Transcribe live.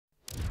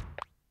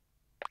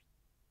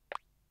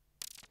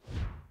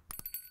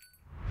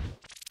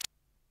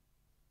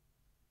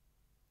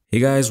Hey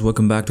guys,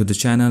 welcome back to the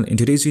channel. In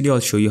today's video, I'll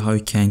show you how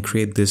you can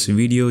create this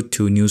video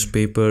to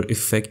newspaper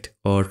effect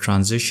or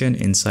transition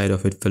inside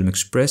of Hitfilm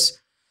Express.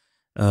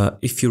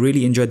 If you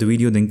really enjoyed the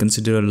video, then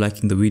consider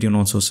liking the video and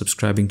also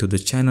subscribing to the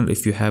channel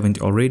if you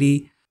haven't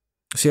already.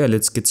 So yeah,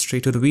 let's get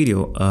straight to the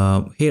video.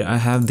 Here I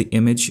have the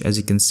image, as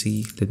you can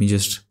see. Let me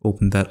just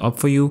open that up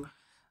for you.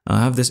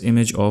 I have this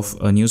image of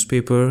a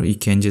newspaper. You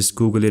can just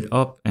Google it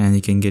up and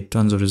you can get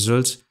tons of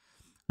results.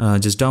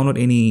 Just download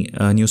any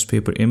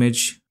newspaper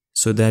image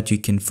so that you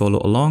can follow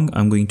along.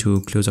 I'm going to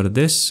close out of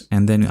this,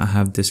 and then I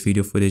have this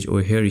video footage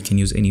over here. You can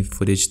use any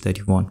footage that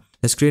you want.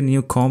 Let's create a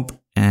new comp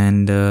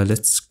and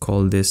let's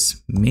call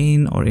this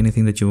main or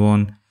anything that you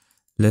want.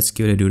 Let's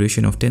give it a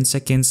duration of 10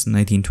 seconds,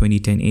 1920,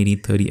 1080,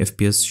 30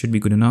 FPS should be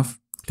good enough.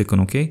 Click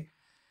on OK.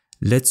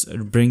 Let's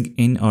bring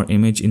in our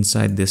image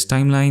inside this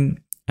timeline.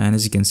 And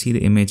as you can see,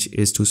 the image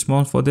is too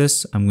small for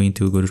this. I'm going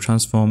to go to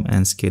transform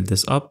and scale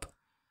this up.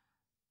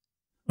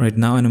 Right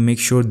now, I'm going to make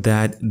sure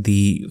that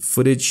the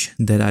footage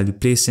that I'll be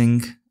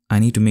placing, I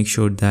need to make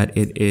sure that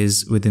it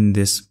is within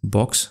this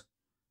box.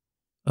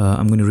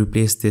 I'm going to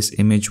replace this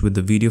image with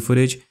the video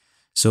footage.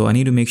 So I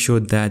need to make sure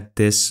that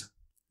this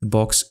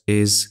box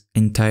is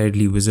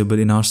entirely visible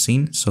in our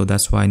scene. So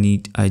that's why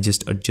I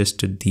just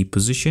adjusted the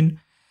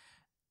position.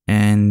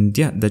 And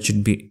yeah, that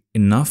should be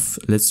enough.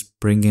 Let's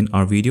bring in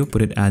our video,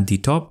 put it at the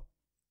top.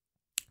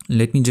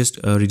 Let me just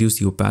reduce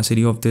the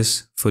opacity of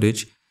this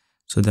footage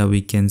so that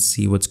we can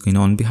see what's going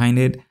on behind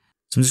it.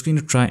 So I'm just going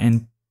to try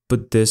and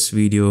put this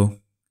video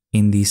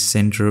in the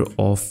center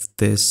of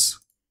this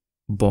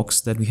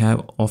box that we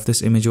have of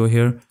this image over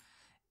here.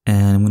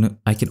 And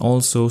I can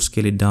also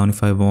scale it down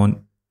if I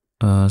want,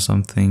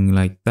 something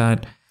like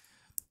that.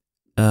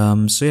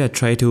 So yeah,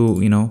 try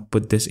to,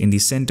 put this in the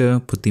center,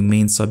 put the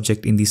main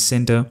subject in the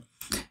center.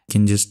 You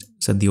can just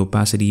set the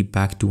opacity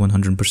back to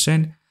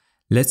 100%.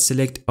 Let's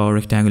select our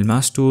rectangle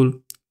mask tool.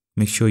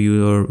 Make sure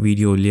your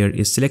video layer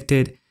is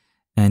selected.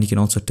 And you can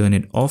also turn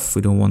it off.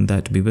 We don't want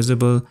that to be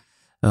visible.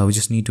 We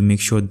just need to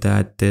make sure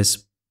that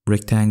this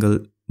rectangle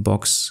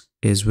box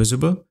is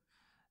visible.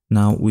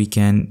 Now we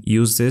can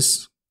use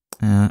this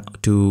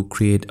to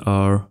create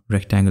our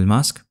rectangle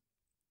mask.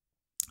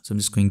 So I'm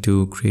just going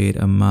to create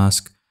a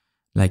mask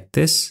like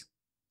this.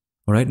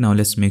 All right, now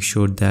let's make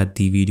sure that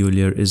the video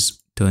layer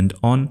is turned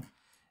on.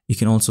 You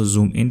can also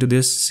zoom into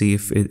this, see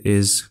if it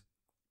is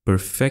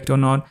perfect or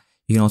not.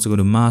 You can also go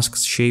to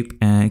masks, shape,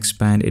 and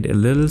expand it a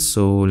little.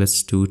 So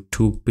let's do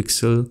 2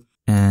 pixel,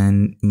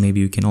 and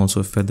maybe you can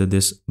also feather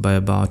this by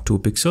about 2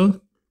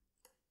 pixel.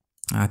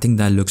 I think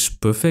that looks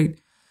perfect.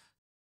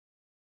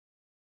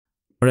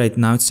 All right,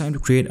 now it's time to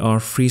create our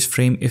freeze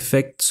frame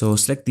effect. So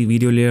select the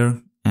video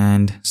layer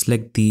and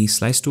select the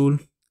slice tool.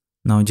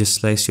 Now just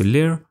slice your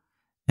layer,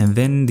 and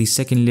then the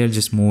second layer,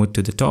 just move it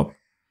to the top.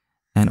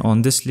 And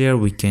on this layer,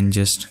 we can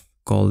just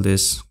call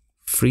this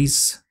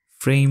freeze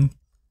frame.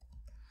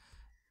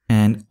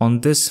 And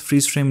on this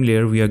freeze frame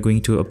layer, we are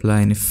going to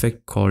apply an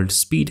effect called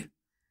speed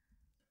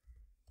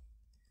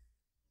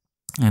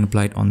and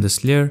apply it on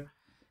this layer.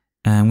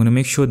 And I'm going to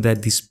make sure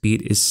that the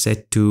speed is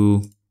set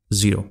to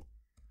 0.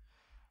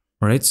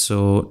 All right.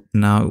 So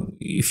now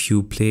if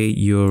you play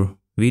your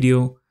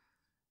video,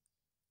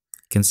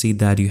 you can see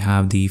that you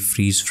have the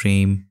freeze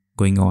frame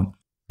going on.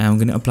 And I'm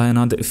going to apply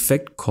another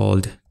effect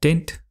called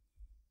Tint.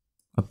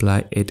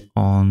 Apply it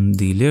on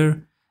the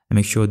layer. And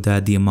make sure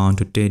that the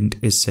amount of tint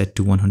is set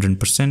to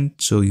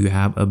 100%, so you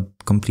have a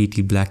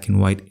completely black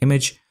and white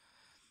image.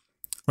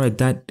 All right,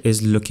 that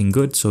is looking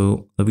good.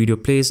 So the video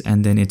plays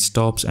and then it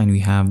stops and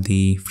we have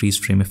the freeze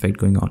frame effect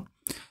going on.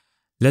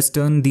 Let's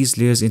turn these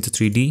layers into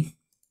 3D.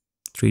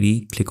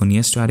 Click on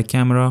yes to add a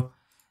camera.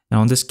 And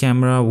on this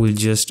camera, we'll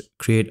just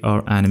create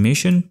our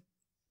animation.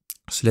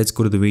 So let's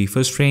go to the very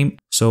first frame.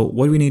 So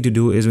what we need to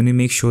do is we need to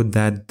make sure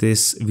that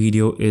this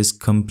video is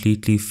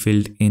completely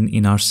filled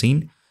in our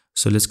scene.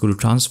 So let's go to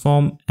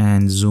transform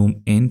and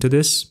zoom into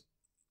this.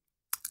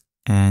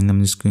 And I'm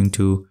just going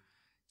to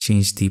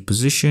change the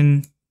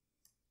position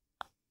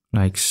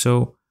like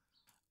so.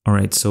 All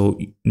right, so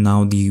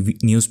now the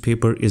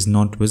newspaper is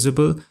not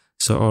visible.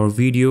 So our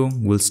video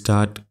will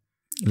start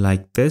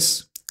like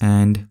this.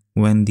 And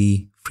when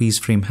the freeze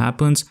frame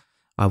happens,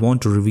 I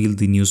want to reveal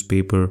the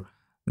newspaper,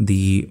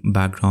 the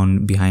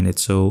background behind it.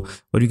 So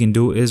what you can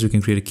do is we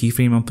can create a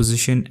keyframe on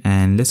position,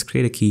 and let's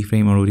create a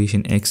keyframe on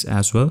rotation X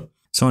as well.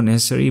 It's not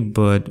necessary,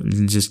 but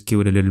we'll just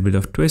give it a little bit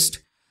of twist.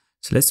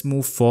 So let's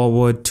move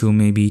forward to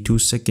maybe 2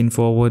 seconds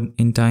forward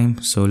in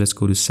time. So let's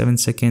go to 7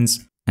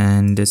 seconds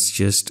and let's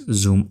just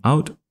zoom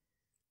out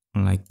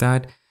like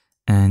that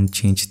and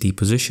change the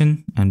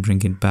position and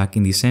bring it back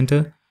in the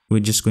center.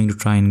 We're just going to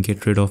try and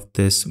get rid of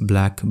this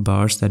black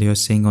bars that you're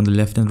seeing on the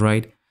left and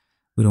right.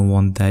 We don't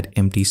want that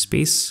empty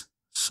space.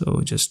 So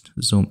just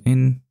zoom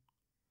in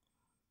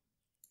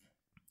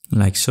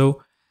like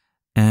so.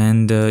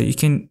 And you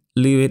can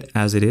leave it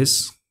as it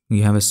is.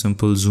 You have a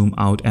simple zoom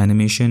out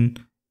animation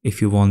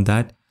if you want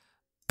that,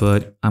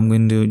 but I'm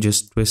going to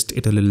just twist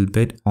it a little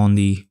bit on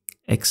the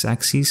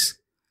x-axis,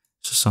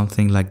 so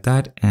something like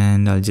that,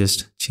 and I'll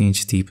just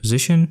change the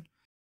position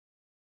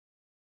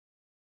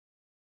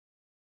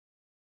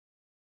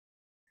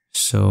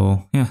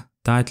So yeah,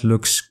 that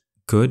looks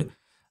good.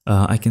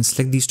 I can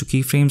select these two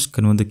keyframes,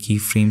 convert the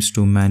keyframes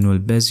to manual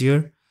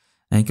Bezier.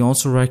 And you can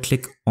also right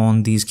click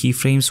on these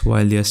keyframes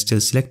while they are still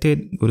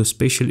selected, go to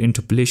spatial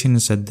interpolation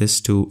and set this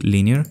to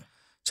linear.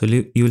 So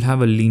you'll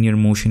have a linear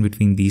motion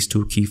between these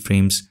two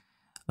keyframes.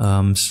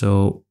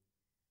 So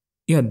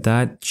yeah,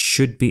 that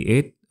should be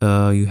it.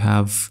 You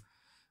have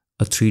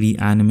a 3D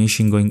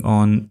animation going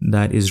on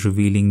that is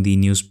revealing the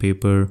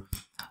newspaper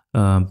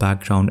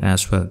background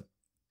as well.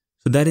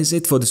 So that is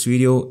it for this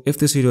video. If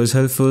this video is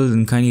helpful,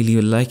 then kindly leave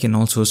a like and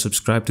also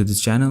subscribe to the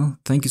channel.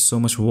 Thank you so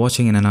much for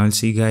watching, and I will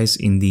see you guys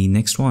in the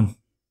next one.